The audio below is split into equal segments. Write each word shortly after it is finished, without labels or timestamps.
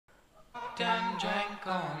and drank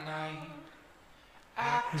all night.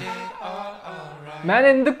 Acted all alright. Man,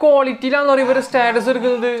 എന്ത് ക്വാളിറ്റിയിലാണെന്ന് പറയും ഇവരുടെ സ്റ്റാറ്റസ്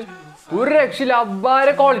എടുക്കുന്നത്. ഒരു രക്ഷയില്ല, അപാര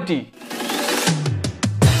quality.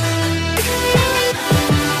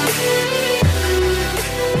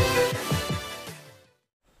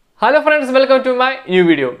 Hello friends, welcome to my new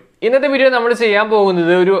video. ഇന്നത്തെ വീഡിയോ നമ്മൾ ചെയ്യാൻ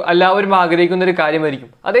പോകുന്നത് എല്ലാവരും ആഗ്രഹിക്കുന്ന ഒരു കാര്യമായിരിക്കും.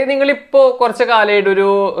 അതായത് നിങ്ങളിപ്പോൾ കുറച്ച് കാലമായിട്ട് ഒരു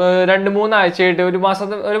 2-3 ആഴ്ചയായിട്ട് ഒരു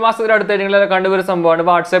മാസത്തിനടുത്തായിട്ട് നിങ്ങളെ കണ്ടുവരുന്ന സംഭവമാണ്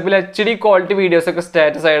വാട്സാപ്പിൽ HD ക്വാളിറ്റി വീഡിയോസ് ഒക്കെ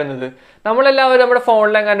സ്റ്റാറ്റസ് ആയിരുന്നത്. നമ്മളെല്ലാവരും നമ്മുടെ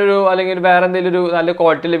ഫോണിലെങ്ങാനും അല്ലെങ്കിൽ വേറെ എന്തെങ്കിലും ഒരു നല്ല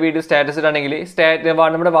ക്വാളിറ്റിയിലെ വീഡിയോ സ്റ്റാറ്റസ് ഇടാണെങ്കിൽ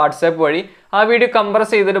നമ്മുടെ വാട്സാപ്പ് വഴി ആ വീഡിയോ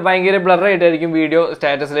കംപ്രസ് ചെയ്തിട്ട് ഭയങ്കര ബ്ലർ ആയിട്ടായിരിക്കും വീഡിയോ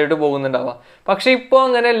സ്റ്റാറ്റസിലോട്ട് പോകുന്നുണ്ടാവുക. പക്ഷേ ഇപ്പോൾ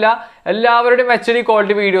അങ്ങനെയല്ല, എല്ലാവരുടെയും HD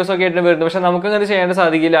ക്വാളിറ്റി വീഡിയോസ് ഒക്കെ ആയിട്ട് വരുന്നത്. പക്ഷെ നമുക്ക് അങ്ങനെ ചെയ്യാൻ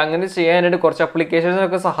സാധിക്കില്ല. അങ്ങനെ ചെയ്യാനായിട്ട് കുറച്ച്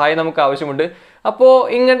അപ്ലിക്കേഷൻസൊക്കെ സഹായം നമുക്ക് ആവശ്യമുണ്ട്. അപ്പോൾ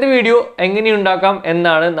ഇങ്ങനത്തെ വീഡിയോ എങ്ങനെ ഉണ്ടാക്കാം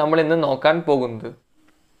എന്നാണ് നമ്മൾ ഇന്ന് നോക്കാൻ പോകുന്നത്.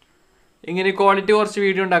 ഇങ്ങനെ ക്വാളിറ്റി കുറച്ച്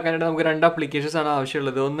വീഡിയോ ഉണ്ടാക്കാനായിട്ട് നമുക്ക് 2 അപ്ലിക്കേഷൻസ് ആണ്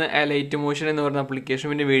ആവശ്യമുള്ളത്. ഒന്ന് എലൈറ്റ് മോഷൻ എന്ന് പറയുന്ന അപ്ലിക്കേഷൻ,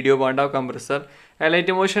 പിന്നെ video Panda compressor.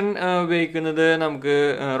 Elite motion ഉപയോഗിക്കുന്നത് നമുക്ക്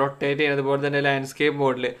റൊട്ടേറ്റ് ചെയ്യാൻ, അതുപോലെ തന്നെ ലാൻഡ്സ്കേപ്പ്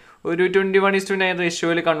മോഡിൽ ഒരു 21:9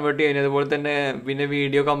 റേഷ്യോയിൽ കൺവേർട്ട് ചെയ്യാൻ, അതുപോലെ തന്നെ പിന്നെ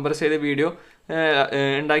വീഡിയോ കംപ്രസ് ചെയ്ത വീഡിയോ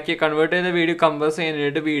കൺവേർട്ട് ചെയ്ത വീഡിയോ കംപ്രസ്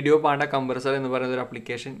ചെയ്യാനായിട്ട് വീഡിയോ പാണ്ട കംപ്രസർ എന്ന് പറയുന്ന ഒരു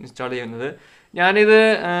അപ്ലിക്കേഷൻ ഇൻസ്റ്റാൾ ചെയ്യുന്നത്. ഞാനിത്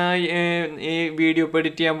ഈ വീഡിയോ ഇപ്പോൾ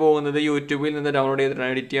എഡിറ്റ് ചെയ്യാൻ പോകുന്നത് യൂട്യൂബിൽ നിന്ന് ഡൗൺലോഡ്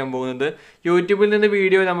ചെയ്തിട്ടാണ് എഡിറ്റ് ചെയ്യാൻ പോകുന്നത്. യൂട്യൂബിൽ നിന്ന്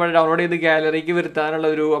വീഡിയോ നമ്മൾ ഡൗൺലോഡ് ചെയ്ത് ഗാലറിക്ക് വരുത്താനുള്ള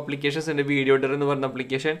ഒരു അപ്ലിക്കേഷൻസ് ഉണ്ട്, വീഡിയോ എഡിറ്റർ എന്ന് പറയുന്ന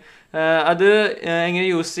അപ്ലിക്കേഷൻ. അത് എങ്ങനെ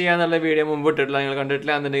യൂസ് ചെയ്യാന്നുള്ള വീഡിയോ മുമ്പ് ഇട്ടിട്ടില്ല, നിങ്ങൾ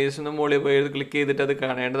കണ്ടിട്ടില്ല എന്നുണ്ടെങ്കിൽ ഒന്ന് മുകളിൽ പോയി ക്ലിക്ക് ചെയ്തിട്ട് അത്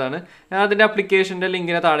കാണേണ്ടതാണ്. ഞാൻ അതിൻ്റെ അപ്ലിക്കേഷൻ്റെ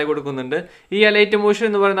ലിങ്കിനെ താഴെ കൊടുക്കുന്നുണ്ട്. ഈ എലൈറ്റ് മോഷൻ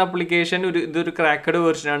എന്ന് പറയുന്ന അപ്ലിക്കേഷൻ ഇതൊരു ക്രാക്കഡ്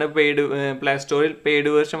വെർഷനാണ്. പ്ലേ സ്റ്റോറിൽ പെയ്ഡ്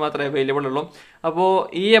വെർഷൻ മാത്രമേ അവൈലബിൾ ഉള്ളൂ. അപ്പോൾ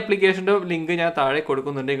ഈ ആപ്ലിക്കേഷൻ്റെ ലിങ്ക് ഞാൻ താഴെ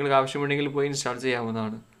കൊടുക്കുന്നുണ്ട്, നിങ്ങൾക്ക് ആവശ്യമുണ്ടെങ്കിൽ പോയി ഇൻസ്റ്റാൾ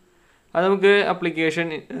ചെയ്യാവുന്നതാണ്. അത് നമുക്ക് ആപ്ലിക്കേഷൻ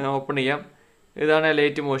ഓപ്പൺ ചെയ്യാം. ഇതാണ്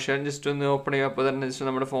എലൈറ്റ് മോഷൻ. ജസ്റ്റ് ഒന്ന് ഓപ്പൺ ചെയ്യാം. അപ്പോൾ തന്നെ ജസ്റ്റ്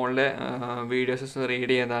നമ്മുടെ ഫോണിലെ വീഡിയോസ്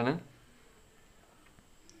റീഡ് ചെയ്യുന്നതാണ്.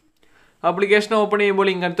 ആപ്ലിക്കേഷൻ ഓപ്പൺ ചെയ്യുമ്പോൾ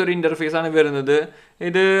ഇങ്ങനത്തെ ഒരു ഇൻ്റർഫേസ് ആണ് വരുന്നത്.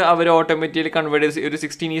 ഇത് അവർ ഓട്ടോമാറ്റിക്കലി കൺവേർട്ട് ചെയ്ത് ഒരു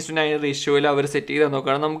 16:9 റേഷ്യോയിൽ അവർ സെറ്റ് ചെയ്ത്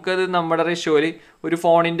നോക്കുകയാണ്. നമുക്കത് നമ്മുടെ റേഷ്യോയിൽ ഒരു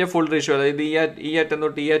ഫോണിൻ്റെ ഫുൾ റേഷ്യോ, അതായത് ഈ അറ്റം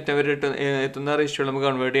തൊട്ട് ഈ അറ്റം വരെ എത്തുന്ന റേഷ്യോയിൽ നമുക്ക്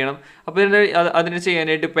കൺവേർട്ട് ചെയ്യണം. അപ്പോൾ അതിന്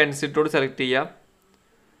ചെയ്യാനായിട്ട് പെൻസിലോട് സെലക്ട് ചെയ്യാം.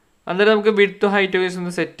 അന്നേരം നമുക്ക് വിഡ്ത്ത് ഹൈറ്റ് വൈസ്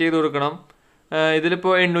ഒന്ന് സെറ്റ് ചെയ്ത് കൊടുക്കണം.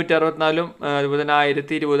 ഇതിലിപ്പോൾ 864 അതുപോലെ തന്നെ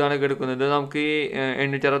 1020 കിടക്കുന്നത്. നമുക്ക് ഈ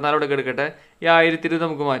 864 കിടക്കട്ടെ. ഈ 1020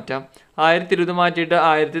 നമുക്ക് മാറ്റാം. 1020 മാറ്റിയിട്ട്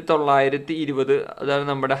 1920 അതാണ്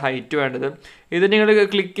നമ്മുടെ ഹൈറ്റ് വേണ്ടത്. ഇത് നിങ്ങൾ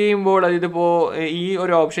ക്ലിക്ക് ചെയ്യുമ്പോൾ ഇതിപ്പോൾ ഈ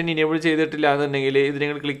ഒരു ഓപ്ഷൻ ഇനേബിൾ ചെയ്തിട്ടില്ല എന്നുണ്ടെങ്കിൽ ഇത്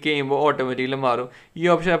നിങ്ങൾ ക്ലിക്ക് ചെയ്യുമ്പോൾ ഓട്ടോമാറ്റിക്കലി മാറും. ഈ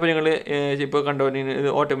ഓപ്ഷൻ അപ്പോൾ നിങ്ങൾ ഇപ്പോൾ കണ്ടോ, ഇത്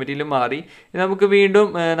ഓട്ടോമാറ്റിക്കലി മാറി. നമുക്ക് വീണ്ടും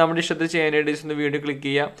നമ്മുടെ ഇഷ്ടത്തിൽ ചെയ്യാനായിട്ട് ഒന്ന് വീണ്ടും ക്ലിക്ക്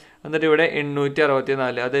ചെയ്യാം. എന്നിട്ട് ഇവിടെ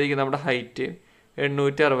 864 അതായിരിക്കും നമ്മുടെ ഹൈറ്റ്.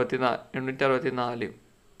 864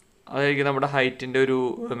 അതായിരിക്കും നമ്മുടെ ഹൈറ്റിൻ്റെ ഒരു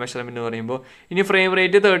മെഷർമെൻറ്റ് എന്ന് പറയുമ്പോൾ. ഇനി ഫ്രെയിം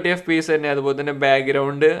റേറ്റ് 30 FPS തന്നെ, അതുപോലെ തന്നെ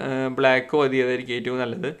ബാക്ക്ഗ്രൗണ്ട് ബ്ലാക്ക് മതി, അതായിരിക്കും ഏറ്റവും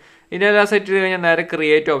നല്ലത്. ഇനി എല്ലാം സെറ്റ് ചെയ്ത് കഴിഞ്ഞാൽ നേരെ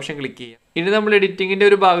ക്രിയേറ്റ് ഓപ്ഷൻ ക്ലിക്ക് ചെയ്യാം. ഇനി നമ്മൾ എഡിറ്റിങ്ങിൻ്റെ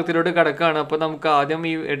ഒരു ഭാഗത്തിലോട്ട് കിടക്കുകയാണ്. അപ്പോൾ നമുക്ക് ആദ്യം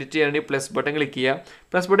ഈ എഡിറ്റ് ചെയ്യാനായി പ്ലസ് ബട്ടൺ ക്ലിക്ക് ചെയ്യാം.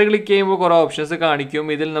 പ്ലസ് ബട്ടൺ ക്ലിക്ക് ചെയ്യുമ്പോൾ കുറേ ഓപ്ഷൻസ് കാണിക്കും.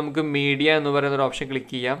 ഇതിൽ നമുക്ക് മീഡിയ എന്ന് പറയുന്ന ഒരു ഓപ്ഷൻ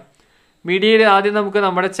ക്ലിക്ക് ചെയ്യാം. മീഡിയയിൽ ആദ്യം നമുക്ക്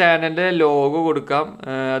നമ്മുടെ ചാനലിൻ്റെ ലോഗോ കൊടുക്കാം.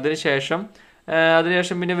 അതിനുശേഷം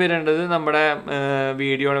പിന്നെ വരേണ്ടത് നമ്മുടെ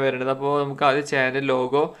വീഡിയോ ആണ് വരേണ്ടത്. അപ്പോൾ നമുക്ക് ആദ്യം ചാനൽ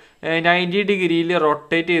ലോഗോ 90 ഡിഗ്രിയിൽ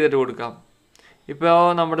റൊട്ടേറ്റ് ചെയ്തിട്ട് കൊടുക്കാം. ഇപ്പോൾ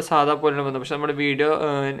നമ്മുടെ സാധാ പോലെ വന്നു, പക്ഷെ നമ്മുടെ വീഡിയോ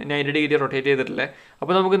 90 ഡിഗ്രി റൊട്ടേറ്റ് ചെയ്തിട്ടില്ലേ.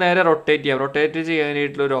 അപ്പോൾ നമുക്ക് നേരെ റൊട്ടേറ്റ് ചെയ്യാം. റൊട്ടേറ്റ്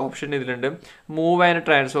ചെയ്യാനായിട്ടുള്ളൊരു ഓപ്ഷൻ ഇതിലുണ്ട്, മൂവ് ആൻഡ്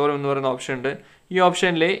ട്രാൻസ്ഫോർം എന്ന് പറയുന്ന ഓപ്ഷൻ ഉണ്ട്. ഈ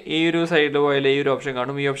ഓപ്ഷനിൽ ഈ ഒരു സൈഡിൽ പോയാൽ ഈ ഒരു ഓപ്ഷൻ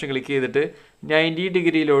കാണും. ഈ ഓപ്ഷൻ ക്ലിക്ക് ചെയ്തിട്ട് 90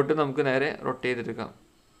 ഡിഗ്രിയിലോട്ട് നമുക്ക് നേരെ റൊട്ടേറ്റ് ചെയ്തെടുക്കാം.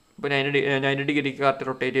 ഇപ്പോൾ 90 ഡിഗ്രിക്ക് കറക്റ്റ്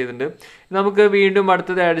റൊട്ടേറ്റ് ചെയ്തിട്ടുണ്ട്. നമുക്ക് വീണ്ടും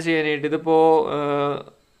അടുത്തത് ആഡ് ചെയ്യാനായിട്ട് ഇതിപ്പോൾ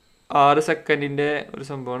 6 സെക്കൻഡിൻ്റെ ഒരു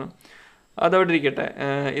സംഭവമാണ്, അതവിടെ ഇരിക്കട്ടെ.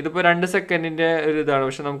 ഇതിപ്പോൾ 2 സെക്കൻഡിൻ്റെ ഒരു ഇതാണ്,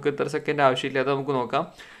 പക്ഷെ നമുക്ക് ഇത്ര സെക്കൻഡ് ആവശ്യമില്ല, അത് നമുക്ക് നോക്കാം.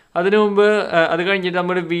 അതിനു മുമ്പ് അത് കഴിഞ്ഞിട്ട്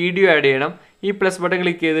നമ്മൾ വീഡിയോ ആഡ് ചെയ്യണം. ഈ പ്ലസ് ബട്ടൺ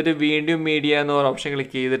ക്ലിക്ക് ചെയ്തിട്ട് വീണ്ടും മീഡിയ എന്ന് പറയുന്ന ഓപ്ഷൻ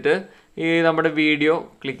ക്ലിക്ക് ചെയ്തിട്ട് ഈ നമ്മുടെ വീഡിയോ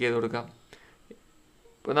ക്ലിക്ക് ചെയ്ത് കൊടുക്കാം.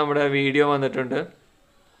 ഇപ്പോൾ നമ്മുടെ വീഡിയോ വന്നിട്ടുണ്ട്.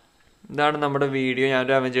 ഇതാണ് നമ്മുടെ വീഡിയോ.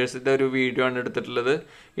 ഞാനൊരു അവഞ്ചേഴ്സിൻ്റെ ഒരു വീഡിയോ ആണ് എടുത്തിട്ടുള്ളത്.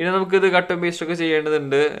 ഇനി നമുക്കിത് കട്ടും പേസ്റ്റൊക്കെ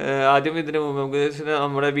ചെയ്യേണ്ടതുണ്ട്. ആദ്യം ഇതിന് മുമ്പ് നമുക്ക്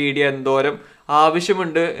നമ്മുടെ വീഡിയോ എന്തോരം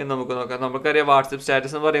ആവശ്യമുണ്ട് എന്ന് നമുക്ക് നോക്കാം. നമുക്കറിയാം വാട്സപ്പ്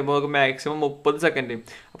സ്റ്റാറ്റസ് എന്ന് പറയുമ്പോൾ നമുക്ക് മാക്സിമം 30 സെക്കൻഡ്.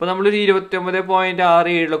 അപ്പോൾ നമ്മളൊരു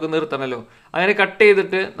 29.67 നിർത്തണമല്ലോ. അങ്ങനെ കട്ട്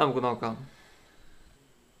ചെയ്തിട്ട് നമുക്ക് നോക്കാം.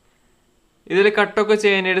 ഇതിൽ കട്ടൊക്കെ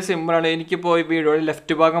ചെയ്യാനായിട്ട് സിമ്പിളാണ്. എനിക്കിപ്പോൾ ഈ വീഡിയോയുടെ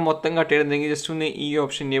ലെഫ്റ്റ് ഭാഗം മൊത്തം കട്ട് ചെയ്തിട്ടുണ്ടെങ്കിൽ ജസ്റ്റ് ഒന്ന് ഈ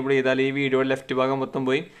ഓപ്ഷൻ എനേബിൾ ചെയ്താൽ ഈ വീഡിയോയുടെ ലെഫ്റ്റ് ഭാഗം മൊത്തം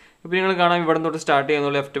പോയി. ഇപ്പോൾ നിങ്ങൾ കാണാം, ഇവിടെ തൊട്ട് സ്റ്റാർട്ട് ചെയ്യുന്ന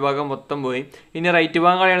ലെഫ്റ്റ് ഭാഗം മൊത്തം പോയി. ഇനി റൈറ്റ്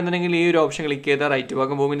ഭാഗം കളയണമെന്നുണ്ടെങ്കിൽ ഈ ഒരു ഓപ്ഷൻ ക്ലിക്ക് ചെയ്താൽ റൈറ്റ്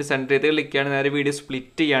ഭാഗം പോകും. ഇനി സെൻറ്റർ ചെയ്ത് ക്ലിക്ക് ചെയ്യാണ് നേരെ വീഡിയോ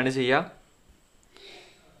സ്പ്ലിറ്റ് ചെയ്യാണ് ചെയ്യുക.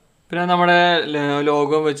 പിന്നെ നമ്മുടെ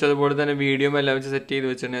ലോഗോ വെച്ച് അതുപോലെ തന്നെ വീഡിയോ എല്ലാം വെച്ച് സെറ്റ് ചെയ്ത്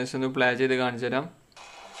വെച്ചിട്ടുണ്ട്. ജസ്റ്റ് ഒന്ന് പ്ലേ ചെയ്ത് കാണിച്ചു തരാം.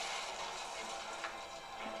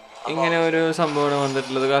 ഇങ്ങനെ ഒരു സംഭവമാണ്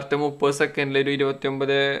വന്നിട്ടുള്ളത്. കറക്റ്റ് 30 സെക്കൻഡിൽ ഒരു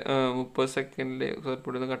 30 സെക്കൻഡിൽ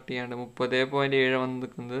ഒന്ന് കട്ട് ചെയ്യാണ്ട് 30.7 വന്ന്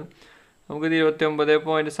നിൽക്കുന്നത്. നമുക്കിത് 29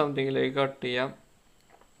 പോയിന്റ് സംതിങ്ങിലേക്ക് കട്ട് ചെയ്യാം.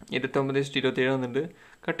 29:27 വന്നിട്ടുണ്ട്.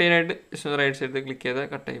 കട്ട് ചെയ്യാനായിട്ട് റൈറ്റ് സൈഡിൽ ക്ലിക്ക് ചെയ്താൽ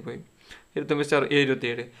കട്ടായി പോയി.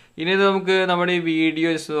 29:27. ഇനി ഇത് നമുക്ക് നമ്മുടെ ഈ വീഡിയോ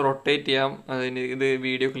ജസ്റ്റ് റൊട്ടേറ്റ് ചെയ്യാം. അതിന് ഇത്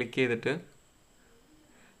വീഡിയോ ക്ലിക്ക്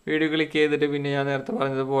ചെയ്തിട്ട് പിന്നെ ഞാൻ നേരത്തെ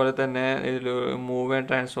പറഞ്ഞതുപോലെ തന്നെ ഇതിൽ മൂവ് ആൻഡ്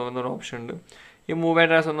ട്രാൻസ്ഫോം എന്നൊരു ഓപ്ഷൻ ഉണ്ട്. ഈ മൂവ് ആൻഡ്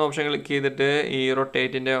ട്രാൻസ്ഫോം എന്ന ഓപ്ഷൻ ക്ലിക്ക് ചെയ്തിട്ട് ഈ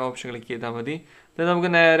റൊട്ടേറ്റിൻ്റെ ഓപ്ഷൻ ക്ലിക്ക് ചെയ്താൽ മതി. ഇത് നമുക്ക്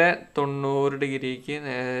നേരെ 90 ഡിഗ്രിക്ക്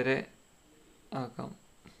നേരെ ആക്കാം.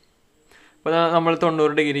 അപ്പോൾ നമ്മൾ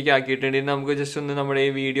 90 ഡിഗ്രിക്ക് ആക്കിയിട്ടുണ്ടെങ്കിൽ നമുക്ക് ജസ്റ്റ് ഒന്ന് നമ്മുടെ ഈ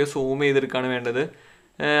വീഡിയോ സൂം ചെയ്തെടുക്കുകയാണ് വേണ്ടത്.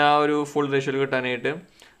 ആ ഒരു ഫുൾ റേഷ്യോയിൽ കിട്ടാനായിട്ട്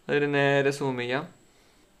അതിന് നേരെ സൂം ചെയ്യാം.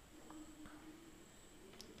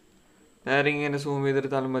 നേരെ ഇങ്ങനെ സൂം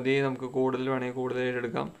ചെയ്തെടുത്താലും മതി. നമുക്ക് കൂടുതൽ വേണമെങ്കിൽ കൂടുതലായിട്ട്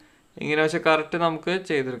എടുക്കാം. ഇങ്ങനെ വെച്ചാൽ കറക്റ്റ് നമുക്ക്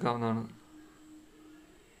ചെയ്തെടുക്കാവുന്നതാണ്.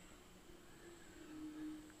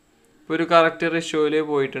 ഇപ്പോൾ ഒരു കറക്റ്റ് റേഷ്യോയിൽ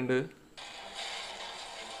പോയിട്ടുണ്ട്.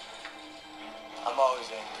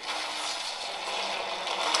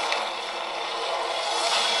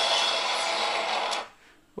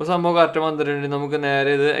 ഇപ്പോൾ സംഭവം കറക്റ്റ് വന്നിട്ടുണ്ട്. നമുക്ക്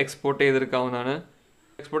നേരെ ഇത് എക്സ്പോർട്ട് ചെയ്തെടുക്കാവുന്നതാണ്.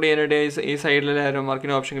 എക്സ്പോർട്ട് ചെയ്യാനായിട്ട് ഈ സൈഡിലെ ആരോ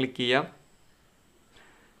മാർക്കിൻ്റെ ഓപ്ഷൻ ക്ലിക്ക് ചെയ്യാം.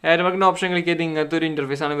 ആരോ മാർക്കിൻ്റെ ഓപ്ഷൻ ക്ലിക്ക് ചെയ്ത് ഇങ്ങനത്തെ ഒരു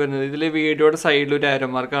ഇൻ്റർഫേസ് ആണ് വരുന്നത്. ഇതിൽ വീഡിയോയുടെ സൈഡിൽ ഒരു ആരോ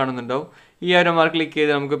മാർക്ക് കാണുന്നുണ്ടാവും. ഈ ആരോ മാർക്ക് ക്ലിക്ക്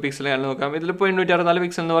ചെയ്ത് നമുക്ക് പിക്സൽ നോക്കാം. ഇതിലിപ്പോൾ 864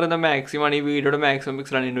 പിക്സൽ എന്ന് പറയുന്നത് മാക്സിമം ആണ്. ഈ വീഡിയോയുടെ മാക്സിമം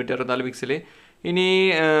പിക്സലാണ് 864 പിക്സൽ. ഇനി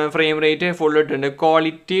ഫ്രെയിം റേറ്റ് ഫുൾ ഇട്ടുണ്ട്.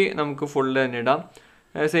 ക്വാളിറ്റി നമുക്ക് ഫുൾ തന്നെ ഇടാം.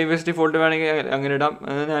 സേവസ് ഡിഫോൾട്ട് വേണമെങ്കിൽ അങ്ങനെ ഇടാം.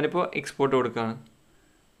 ഞാനിപ്പോൾ എക്സ്പോർട്ട് കൊടുക്കുകയാണ്.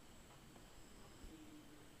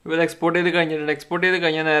 ഇപ്പോൾ ഇത് എക്സ്പോർട്ട് ചെയ്ത് കഴിഞ്ഞിട്ടുണ്ട്. എക്സ്പോർട്ട് ചെയ്ത്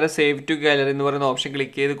കഴിഞ്ഞാൽ നേരെ സേവ് ടു ഗാലറി എന്ന് പറയുന്ന ഓപ്ഷൻ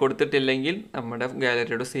ക്ലിക്ക് ചെയ്ത് കൊടുത്തിട്ടില്ലെങ്കിൽ നമ്മുടെ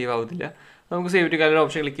ഗാലറിയോട് സേവ് ആവത്തില്ല. നമുക്ക് save to gallery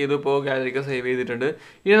option click ചെയ്ത് ഇപ്പോൾ ഗാലറിക്ക് സേവ് ചെയ്തിട്ടുണ്ട്.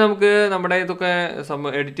 ഇനി നമുക്ക് നമ്മുടെ ഇതൊക്കെ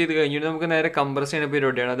എഡിറ്റ് ചെയ്ത് കഴിഞ്ഞിട്ട് നമുക്ക് നേരെ കംപ്രസ് ചെയ്യുന്ന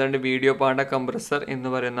പരിപാടിയാണ്. അതുകൊണ്ട് വീഡിയോ പാണ്ട കംപ്രസർ എന്ന്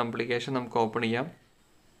പറയുന്ന ആപ്ലിക്കേഷൻ നമുക്ക് ഓപ്പൺ ചെയ്യാം.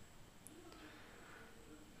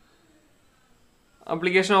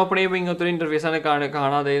 ആപ്ലിക്കേഷൻ ഓപ്പൺ ചെയ്യുമ്പോൾ ഇങ്ങനത്തെ ഒരു ഇൻ്റർഫേസാണ്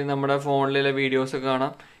കാണാതെ നമ്മുടെ ഫോണിലെ വീഡിയോസ്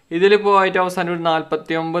കാണാം. ഇതിലിപ്പോൾ ഏറ്റവും അവസാനം ഒരു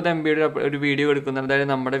 49 MB ഒരു വീഡിയോ എടുക്കുന്നുണ്ട്. അതായത്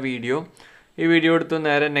നമ്മുടെ വീഡിയോ. ഈ വീഡിയോ എടുത്തു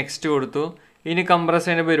നേരെ നെക്സ്റ്റ് കൊടുത്തു. ഇനി കംപ്രസ്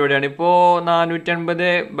ചെയ്യുന്ന പരിപാടിയാണ്. ഇപ്പോൾ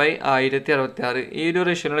 450/1066 ഈ ഒരു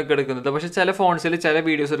റേഷ്യോയിലൊക്കെ എടുക്കുന്നത്. പക്ഷേ ചില ഫോൺസിൽ ചില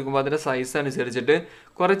വീഡിയോസ് എടുക്കുമ്പോൾ അതിൻ്റെ സൈസ് അനുസരിച്ചിട്ട്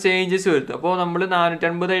കുറേ ചേഞ്ചസ് വരുത്തും. അപ്പോൾ നമ്മൾ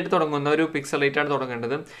 450 തുടങ്ങുന്ന ഒരു പിക്സൽ റേറ്റാണ്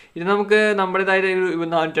തുടങ്ങേണ്ടത്. ഇത് നമുക്ക് നമ്മുടേതായ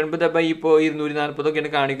 450 ഇപ്പോൾ 240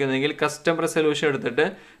 കാണിക്കുന്നതെങ്കിൽ കസ്റ്റം റെസൊല്യൂഷൻ എടുത്തിട്ട്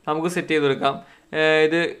നമുക്ക് സെറ്റ് ചെയ്ത് കൊടുക്കാം.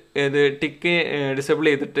 ഇത് ടിക്ക് ഡിസേബിൾ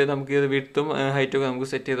ചെയ്തിട്ട് നമുക്ക് ഇത് വിഡ്ത്തും ഹൈറ്റും ഒക്കെ നമുക്ക്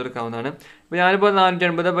സെറ്റ് ചെയ്തെടുക്കാവുന്നതാണ്. ഇപ്പോൾ ഞാനിപ്പോൾ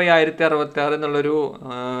 450/1066 എന്നുള്ളൊരു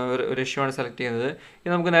റേഷ്യോ ആണ് സെലക്ട് ചെയ്യുന്നത്.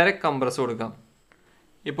 ഇത് നമുക്ക് നേരെ കംപ്രസ് കൊടുക്കാം.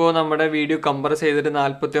 ഇപ്പോൾ നമ്മുടെ വീഡിയോ കംപ്രസ് ചെയ്തിട്ട്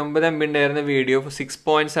 49 MB ഉണ്ടായിരുന്ന വീഡിയോ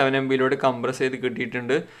 6.7 MB കംപ്രസ് ചെയ്ത്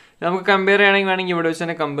കിട്ടിയിട്ടുണ്ട്. നമുക്ക് കമ്പയർ വേണമെങ്കിൽ ഇവിടെ വെച്ച്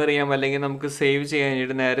തന്നെ കമ്പയർ ചെയ്യാം. അല്ലെങ്കിൽ നമുക്ക് സേവ്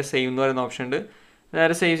ചെയ്യാനായിട്ട് നേരെ സേവ് എന്ന് പറയുന്ന ഓപ്ഷൻ ഉണ്ട്.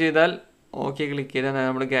 നേരെ സേവ് ചെയ്താൽ ഓക്കെ ക്ലിക്ക് ചെയ്താൽ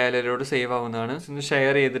നമ്മുടെ ഗാലറിയോട് സേവ് ആവുന്നതാണ്. ഒന്ന്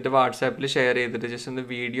ഷെയർ ചെയ്തിട്ട് വാട്സാപ്പിൽ ഷെയർ ചെയ്തിട്ട് ജസ്റ്റ് ഒന്ന്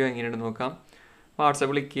വീഡിയോ എങ്ങനെയുണ്ട് നോക്കാം.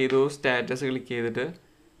 വാട്സാപ്പ് ക്ലിക്ക് ചെയ്തു. സ്റ്റാറ്റസ് ക്ലിക്ക് ചെയ്തിട്ട്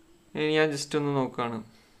ഇനി ഞാൻ ജസ്റ്റ് ഒന്ന് നോക്കുകയാണ്.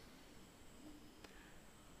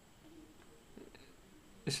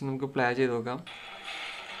 ജസ്റ്റ് നമുക്ക് പ്ലേ ചെയ്ത് നോക്കാം.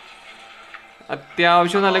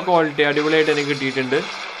 അത്യാവശ്യം നല്ല ക്വാളിറ്റി അടിപൊളിയായിട്ട് എനിക്ക് കിട്ടിയിട്ടുണ്ട്.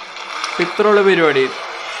 ഇത്രയുള്ള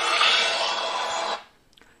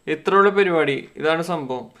പരിപാടി ഇതാണ്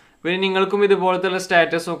സംഭവം. പിന്നെ നിങ്ങൾക്കും ഇതുപോലത്തെ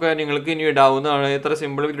സ്റ്റാറ്റസൊക്കെ നിങ്ങൾക്ക് ഇനി ഇടാവുന്നതാണ്. ഇത്ര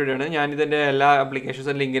സിമ്പിൾ വീഡിയോയാണ്. ഞാനിതിൻ്റെ എല്ലാ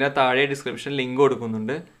ആപ്ലിക്കേഷൻസും ലിങ്കിനെ താഴെ ഡിസ്ക്രിപ്ഷൻ ലിങ്ക്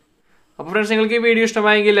കൊടുക്കുന്നുണ്ട്. അപ്പോൾ ഫ്രണ്ട്സ്, നിങ്ങൾക്ക് ഈ വീഡിയോ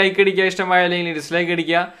ഇഷ്ടമായെങ്കിൽ ലൈക്ക് അടിക്കുക, ഇഷ്ടമായില്ലെങ്കിൽ ഡിസ്ലൈക്ക്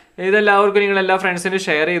അടിക്കുക. ഇതെല്ലാവർക്കും നിങ്ങൾ എല്ലാ ഫ്രണ്ട്സിനും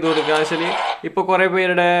ഷെയർ ചെയ്ത് കൊടുക്കുക. വെച്ചാൽ ഇപ്പോൾ കുറേ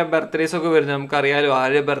പേരുടെ ബർത്ത്ഡേസ് ഒക്കെ വരുന്നത് നമുക്കറിയാലോ.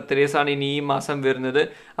 ആരുടെ ബർത്ത്ഡേസ് ആണ് ഇനി ഈ മാസം വരുന്നത്.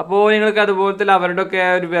 അപ്പോൾ നിങ്ങൾക്ക് അതുപോലത്തെ അവരുടെ ഒക്കെ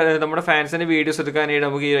നമ്മുടെ ഫാൻസിൻ്റെ വീഡിയോസ് എടുക്കാനായിട്ട്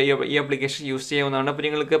നമുക്ക് ഈ ആപ്ലിക്കേഷൻ യൂസ് ചെയ്യാവുന്നതാണ്. അപ്പോൾ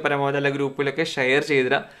നിങ്ങൾക്ക് പരമാവധി എല്ലാ ഗ്രൂപ്പിലൊക്കെ ഷെയർ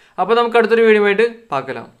ചെയ്തിടാം. അപ്പോൾ നമുക്ക് അടുത്തൊരു വീഡിയോ ആയിട്ട്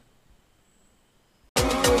പാക്കലാം.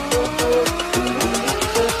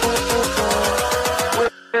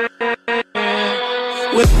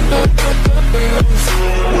 With